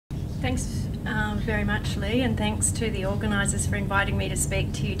Thanks very much, Lee, and thanks to the organisers for inviting me to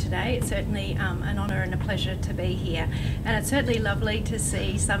speak to you today. It's certainly an honour and a pleasure to be here. And it's certainly lovely to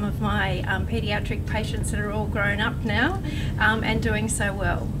see some of my paediatric patients that are all grown up now and doing so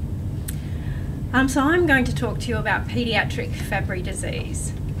well. So I'm going to talk to you about paediatric Fabry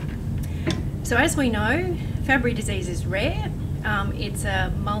disease. So as we know, Fabry disease is rare. It's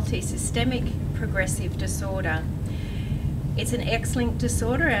a multi-systemic progressive disorder. It's an X-linked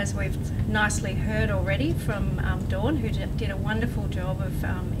disorder, as we've nicely heard already from Dawn, who did a wonderful job of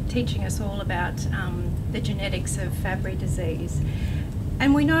teaching us all about the genetics of Fabry disease.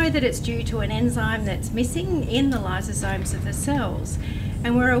 And we know that it's due to an enzyme that's missing in the lysosomes of the cells.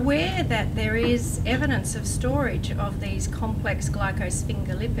 And we're aware that there is evidence of storage of these complex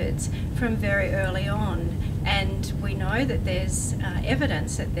glycosphingolipids from very early on. And we know that there's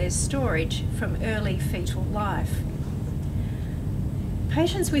evidence that there's storage from early fetal life.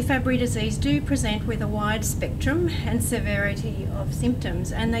 Patients with Fabry disease do present with a wide spectrum and severity of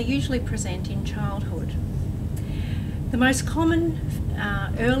symptoms, and they usually present in childhood. The most common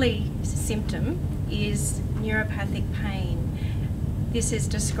early symptom is neuropathic pain. This is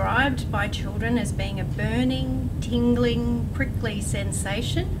described by children as being a burning, tingling, prickly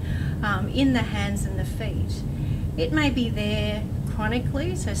sensation in the hands and the feet. It may be there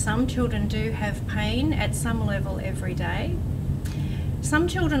chronically, so some children do have pain at some level every day. Some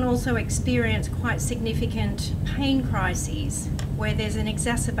children also experience quite significant pain crises where there's an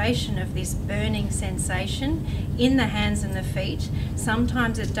exacerbation of this burning sensation in the hands and the feet.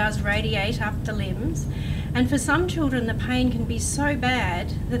 Sometimes it does radiate up the limbs, and for some children the pain can be so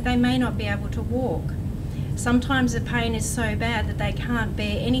bad that they may not be able to walk. Sometimes the pain is so bad that they can't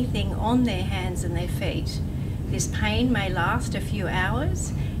bear anything on their hands and their feet. This pain may last a few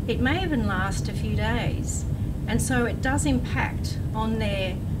hours, it may even last a few days. And so it does impact on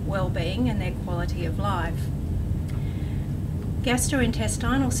their well-being and their quality of life.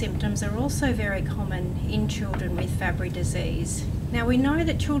 Gastrointestinal symptoms are also very common in children with Fabry disease. Now we know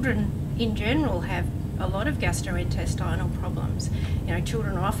that children in general have a lot of gastrointestinal problems. You know,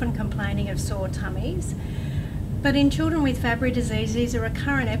 children are often complaining of sore tummies, but in children with Fabry disease, these are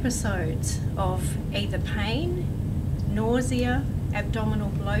recurrent episodes of either pain, nausea, abdominal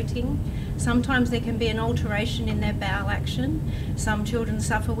bloating. Sometimes there can be an alteration in their bowel action. Some children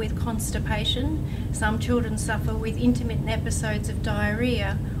suffer with constipation. Some children suffer with intermittent episodes of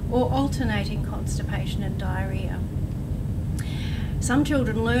diarrhea or alternating constipation and diarrhea. Some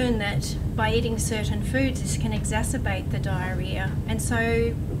children learn that by eating certain foods this can exacerbate the diarrhea, and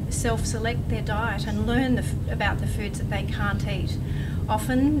so self-select their diet and learn about the foods that they can't eat.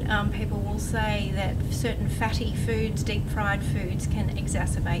 Often people will say that certain fatty foods, deep fried foods, can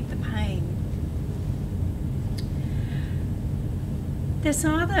exacerbate the pain. There's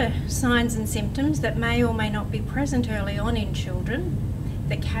some other signs and symptoms that may or may not be present early on in children.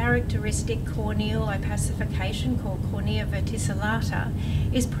 The characteristic corneal opacification, called cornea verticillata,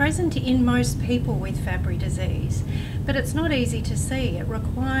 is present in most people with Fabry disease, but it's not easy to see. It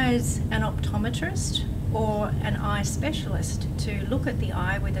requires an optometrist or an eye specialist to look at the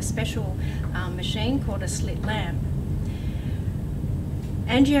eye with a special machine called a slit lamp.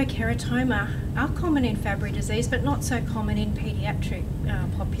 Angiokeratoma are common in Fabry disease, but not so common in paediatric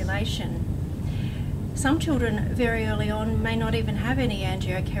population. Some children very early on may not even have any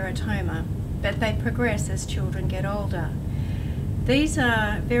angiokeratoma, but they progress as children get older. These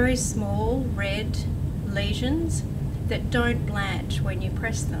are very small red lesions that don't blanch when you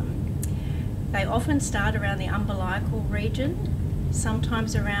press them. They often start around the umbilical region,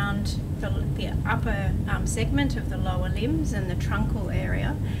 sometimes around the upper segment of the lower limbs and the truncal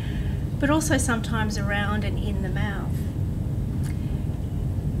area, but also sometimes around and in the mouth.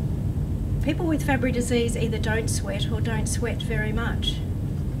 People with Fabry disease either don't sweat or don't sweat very much,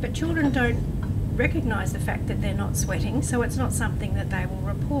 but children don't recognise the fact that they're not sweating, so it's not something that they will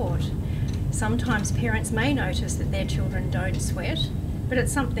report. Sometimes parents may notice that their children don't sweat, but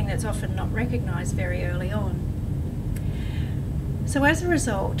it's something that's often not recognised very early on. So as a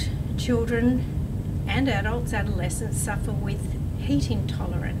result, children and adults, adolescents, suffer with heat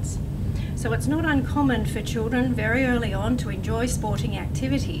intolerance. So it's not uncommon for children very early on to enjoy sporting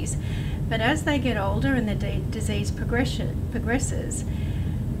activities, but as they get older and the disease progresses,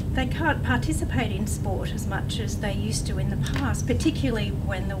 they can't participate in sport as much as they used to in the past, particularly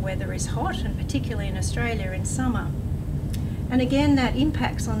when the weather is hot, and particularly in Australia in summer. And again, that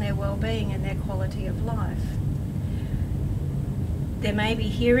impacts on their well-being and their quality of life. There may be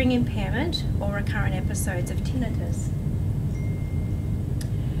hearing impairment or recurrent episodes of tinnitus.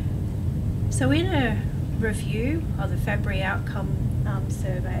 So in a review of the Fabry outcome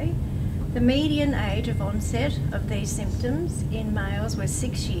survey, the median age of onset of these symptoms in males was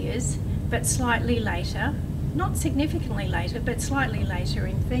 6 years, but slightly later, not significantly later, but slightly later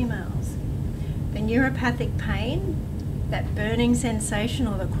in females. The neuropathic pain, that burning sensation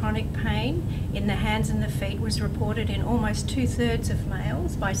or the chronic pain in the hands and the feet, was reported in almost 2/3 of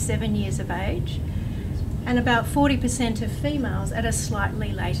males by 7 years of age, and about 40% of females at a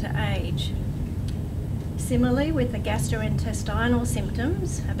slightly later age. Similarly, with the gastrointestinal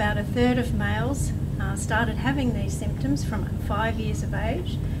symptoms, about 1/3 of males started having these symptoms from 5 years of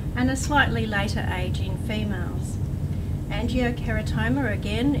age, and a slightly later age in females. Angiokeratoma,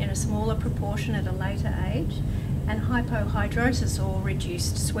 again, in a smaller proportion at a later age, and hypohidrosis or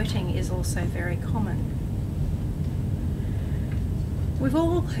reduced sweating is also very common. We've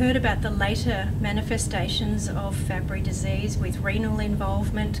all heard about the later manifestations of Fabry disease with renal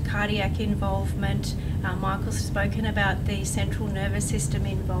involvement, cardiac involvement. Michael's spoken about the central nervous system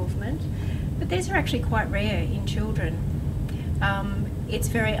involvement, but these are actually quite rare in children. It's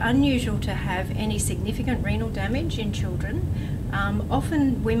very unusual to have any significant renal damage in children.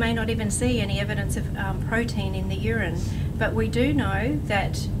 Often we may not even see any evidence of protein in the urine, but we do know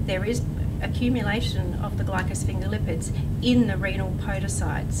that there is accumulation of the glycosphingolipids in the renal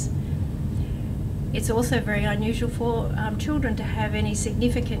podocytes. It's also very unusual for children to have any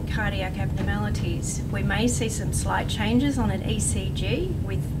significant cardiac abnormalities. We may see some slight changes on an ECG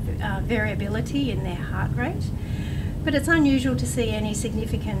with variability in their heart rate, but it's unusual to see any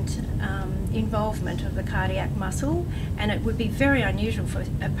significant involvement of the cardiac muscle, and it would be very unusual for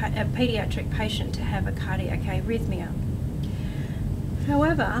a paediatric patient to have a cardiac arrhythmia.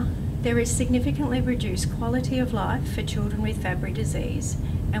 However, there is significantly reduced quality of life for children with Fabry disease,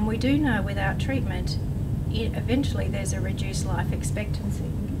 and we do know without treatment, eventually there's a reduced life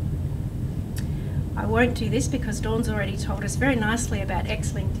expectancy. I won't do this because Dawn's already told us very nicely about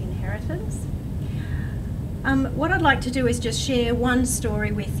X-linked inheritance. What I'd like to do is just share one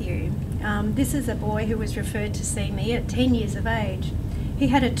story with you. This is a boy who was referred to see me at 10 years of age. He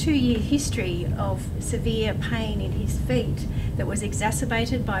had a 2-year history of severe pain in his feet that was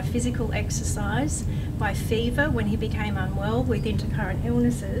exacerbated by physical exercise, by fever when he became unwell with intercurrent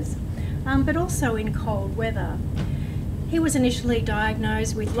illnesses, but also in cold weather. He was initially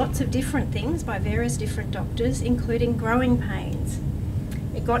diagnosed with lots of different things by various different doctors, including growing pains.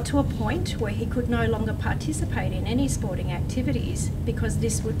 It got to a point where he could no longer participate in any sporting activities because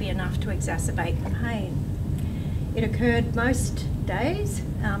this would be enough to exacerbate the pain. It occurred most days,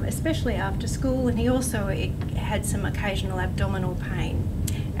 especially after school, and he also had some occasional abdominal pain.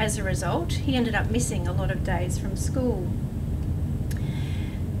 As a result, he ended up missing a lot of days from school.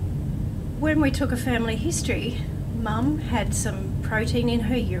 When we took a family history, Mum had some protein in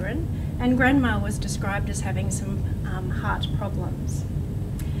her urine, and Grandma was described as having some heart problems.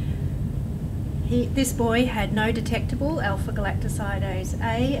 This boy had no detectable alpha-galactosidase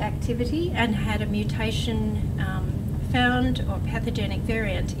A activity and had a mutation found or pathogenic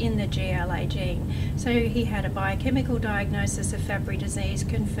variant in the GLA gene. So he had a biochemical diagnosis of Fabry disease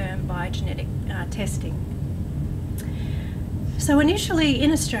confirmed by genetic testing. So initially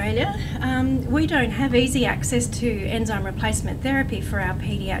in Australia, we don't have easy access to enzyme replacement therapy for our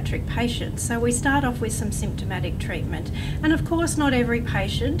paediatric patients. So we start off with some symptomatic treatment. And of course, not every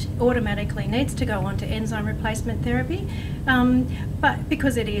patient automatically needs to go on to enzyme replacement therapy, but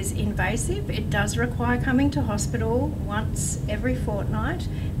because it is invasive, it does require coming to hospital once every fortnight.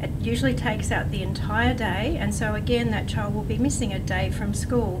 It usually takes out the entire day, and so again, that child will be missing a day from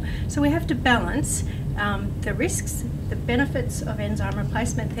school. So we have to balance the risks, the benefits of enzyme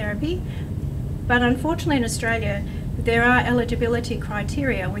replacement therapy, but unfortunately in Australia there are eligibility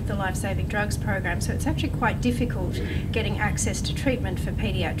criteria with the life-saving drugs program, so it's actually quite difficult getting access to treatment for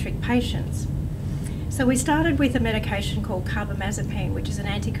paediatric patients. So we started with a medication called carbamazepine, which is an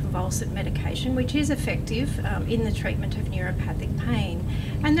anticonvulsant medication which is effective in the treatment of neuropathic pain,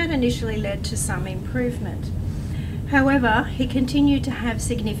 and that initially led to some improvement. However, he continued to have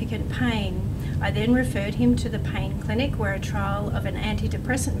significant pain. I then referred him to the pain clinic where a trial of an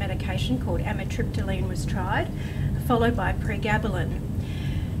antidepressant medication called amitriptyline was tried, followed by pregabalin.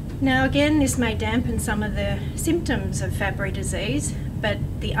 Now again, this may dampen some of the symptoms of Fabry disease, but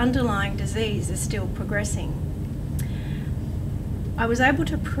the underlying disease is still progressing. I was able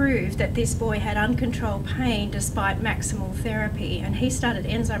to prove that this boy had uncontrolled pain despite maximal therapy, and he started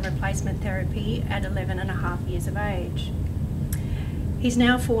enzyme replacement therapy at 11.5 years of age. He's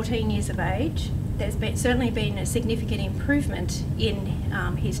now 14 years of age. There's certainly been a significant improvement in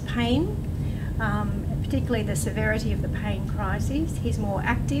his pain, particularly the severity of the pain crises. He's more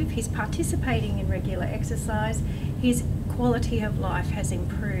active, he's participating in regular exercise, he's quality of life has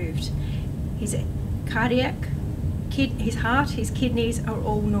improved. His cardiac, his heart, his kidneys are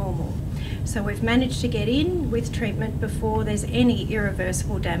all normal. So we've managed to get in with treatment before there's any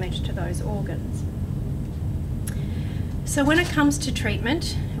irreversible damage to those organs. So when it comes to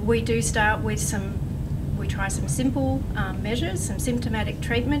treatment, we do start with we try some simple measures, some symptomatic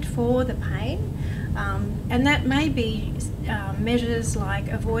treatment for the pain. And that may be measures like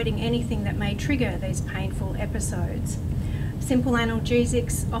avoiding anything that may trigger these painful episodes. Simple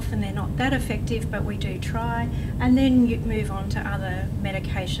analgesics, often they're not that effective, but we do try. And then you move on to other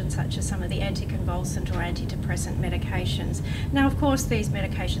medications, such as some of the anticonvulsant or antidepressant medications. Now, of course, these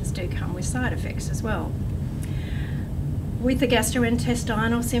medications do come with side effects as well. With the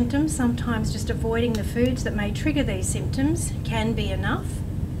gastrointestinal symptoms, sometimes just avoiding the foods that may trigger these symptoms can be enough.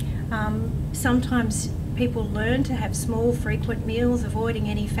 Sometimes people learn to have small, frequent meals, avoiding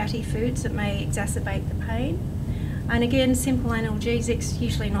any fatty foods that may exacerbate the pain. And again, simple analgesics,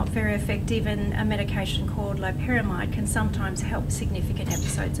 usually not very effective, and a medication called loperamide can sometimes help significant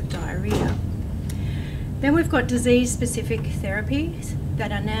episodes of diarrhoea. Then we've got disease-specific therapies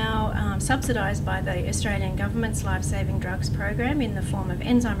that are now subsidised by the Australian Government's Life-Saving Drugs program in the form of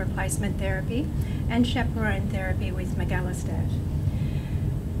enzyme replacement therapy and chaperone therapy with migalastat.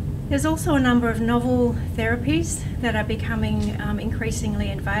 There's also a number of novel therapies that are becoming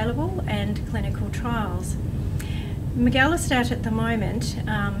increasingly available, and clinical trials. Migalastat at the moment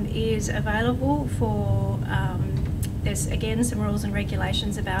is available for, there's again some rules and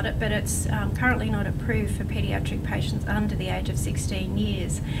regulations about it, but it's currently not approved for paediatric patients under the age of 16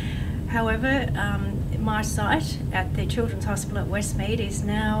 years. However, my site at the Children's Hospital at Westmead is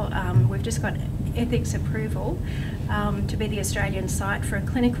now, we've just got ethics approval to be the Australian site for a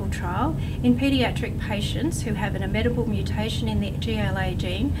clinical trial in paediatric patients who have an amenable mutation in the GLA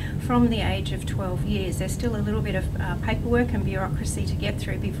gene from the age of 12 years. There's still a little bit of paperwork and bureaucracy to get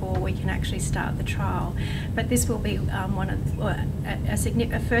through before we can actually start the trial. But this will be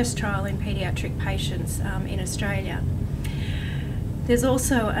a first trial in paediatric patients in Australia. There's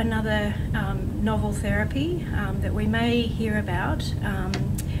also another novel therapy that we may hear about,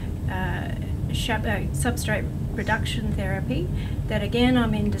 substrate reduction therapy, that again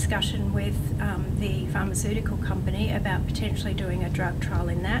I'm in discussion with the pharmaceutical company about potentially doing a drug trial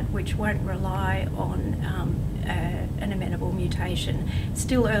in that, which won't rely on an amenable mutation.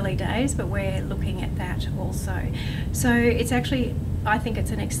 Still early days, but we're looking at that also. So it's actually, I think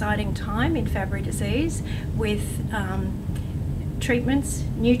it's an exciting time in Fabry disease with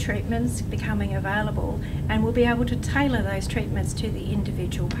new treatments becoming available, and we'll be able to tailor those treatments to the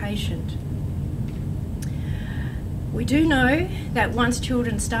individual patient. We do know that once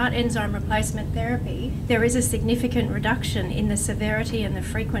children start enzyme replacement therapy, there is a significant reduction in the severity and the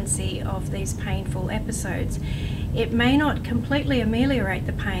frequency of these painful episodes. It may not completely ameliorate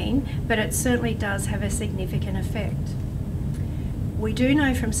the pain, but it certainly does have a significant effect. We do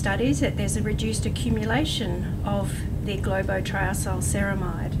know from studies that there's a reduced accumulation of the globotriacyl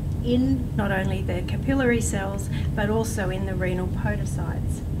ceramide in not only the capillary cells, but also in the renal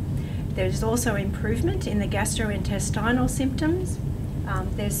podocytes. There's also improvement in the gastrointestinal symptoms.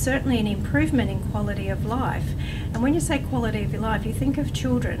 There's certainly an improvement in quality of life. And when you say quality of life, you think of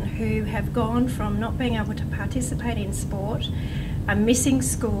children who have gone from not being able to participate in sport, are missing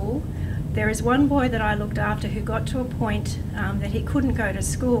school. There is one boy that I looked after who got to a point that he couldn't go to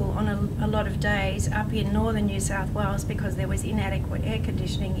school on a lot of days up in northern New South Wales because there was inadequate air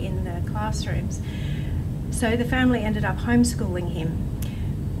conditioning in the classrooms. So the family ended up homeschooling him.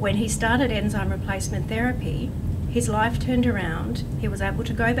 When he started enzyme replacement therapy, his life turned around. He was able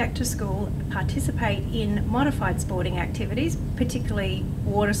to go back to school, participate in modified sporting activities, particularly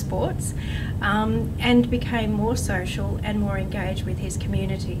water sports, and became more social and more engaged with his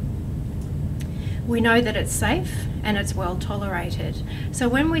community. We know that it's safe and it's well tolerated. So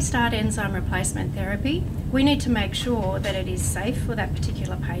when we start enzyme replacement therapy, we need to make sure that it is safe for that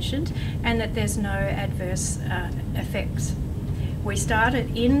particular patient and that there's no adverse effects. We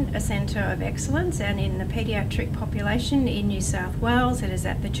started in a centre of excellence and in the paediatric population in New South Wales. It is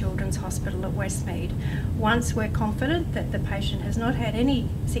at the Children's Hospital at Westmead. Once we're confident that the patient has not had any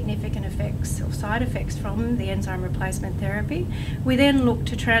significant effects or side effects from the enzyme replacement therapy, we then look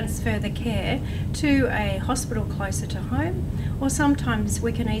to transfer the care to a hospital closer to home, or sometimes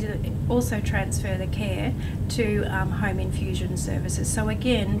we can also transfer the care to home infusion services. So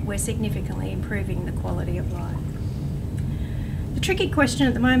again, we're significantly improving the quality of life. The tricky question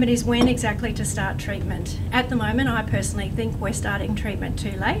at the moment is when exactly to start treatment. At the moment, I personally think we're starting treatment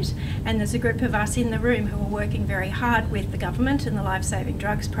too late, and there's a group of us in the room who are working very hard with the government and the Life-Saving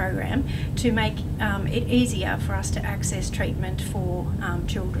Drugs program to make it easier for us to access treatment for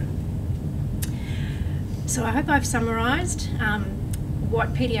children. So I hope I've summarised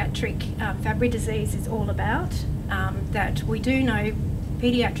what paediatric Fabry disease is all about, that we do know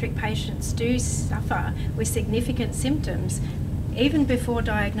paediatric patients do suffer with significant symptoms even before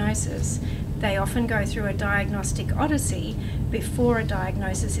diagnosis. They often go through a diagnostic odyssey before a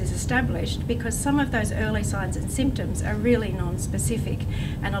diagnosis is established, because some of those early signs and symptoms are really non-specific,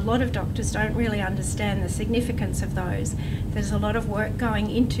 and a lot of doctors don't really understand the significance of those. There's a lot of work going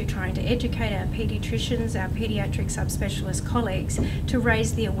into trying to educate our paediatricians, our paediatric subspecialist colleagues, to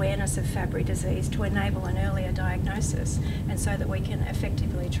raise the awareness of Fabry disease to enable an earlier diagnosis, and so that we can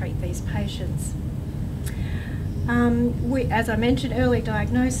effectively treat these patients. As I mentioned, early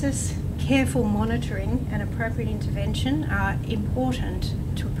diagnosis, careful monitoring and appropriate intervention are important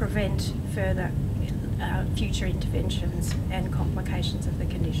to prevent further future interventions and complications of the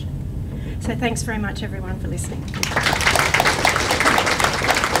condition. So thanks very much everyone for listening.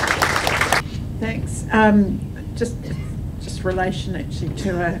 Thanks. Just relation actually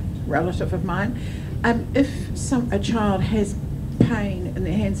to a relative of mine. If a child has pain in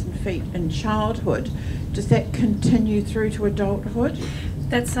their hands and feet in childhood, does that continue through to adulthood?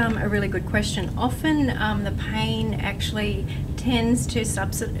 That's a really good question. Often the pain actually tends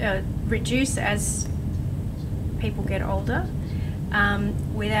to reduce as people get older.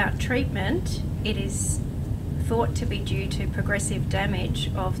 Without treatment, it is thought to be due to progressive damage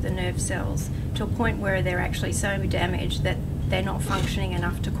of the nerve cells, to a point where they're actually so damaged that they're not functioning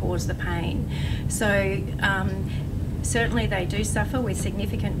enough to cause the pain. So certainly they do suffer with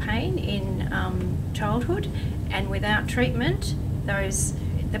significant pain in childhood, and without treatment,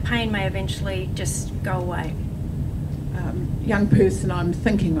 the pain may eventually just go away. Young person I'm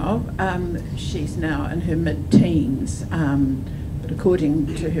thinking of, she's now in her mid-teens, but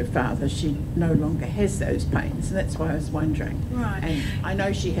according to her father, she no longer has those pains, and that's why I was wondering. Right. And I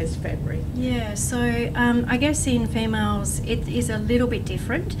know she has Fabry. Yeah, so I guess in females it is a little bit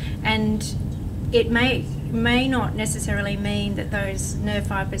different, and it may not necessarily mean that those nerve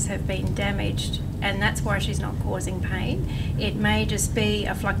fibres have been damaged, and that's why she's not causing pain. It may just be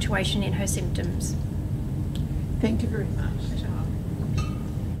a fluctuation in her symptoms. Thank you very much.